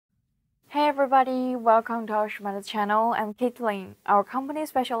everybody, welcome to our Shumatt channel. I'm Caitlin. Our company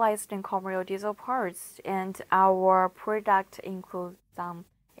specialized in commercial diesel parts, and our product includes some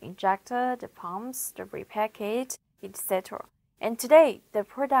injector, the pumps, the repair kit, etc. And today, the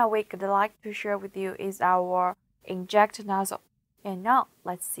product we'd like to share with you is our injector nozzle. And now,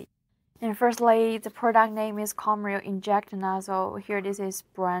 let's see. And firstly, the product name is Commercial Injector Nozzle. Here, this is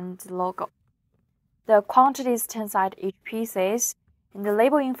brand logo. The quantity is 10 side each pieces. And the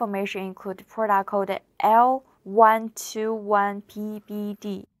label information include product code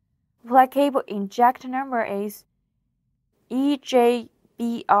L121PBD. Applicable injector number is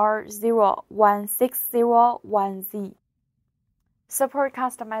EJBR01601Z. Support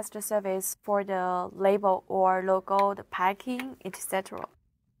customized service for the label or logo, the packing, etc.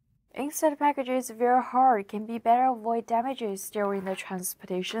 Insert package is very hard, can be better avoid damages during the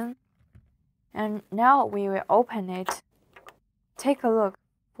transportation. And now we will open it. Take a look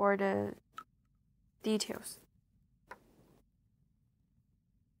for the details.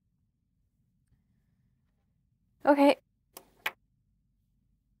 Okay.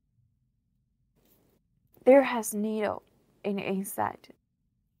 There has needle in the inside.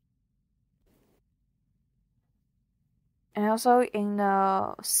 And also in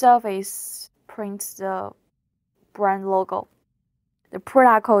the surface prints the brand logo. The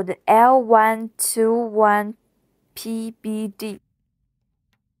product code L121PBD.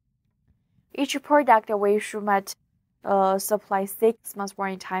 Each product we Shumatt supply 6 months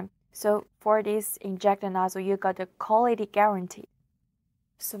warranty time. So for this injector nozzle, you got a quality guarantee.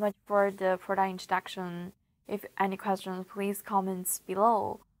 So much for the product introduction. If any questions, please comment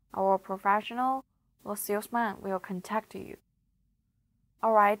below. Our professional or salesman will contact you.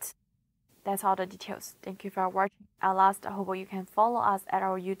 Alright, that's all the details. Thank you for watching. At last, I hope you can follow us at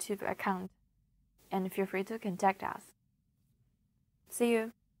our YouTube account. And feel free to contact us. See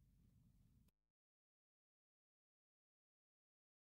you.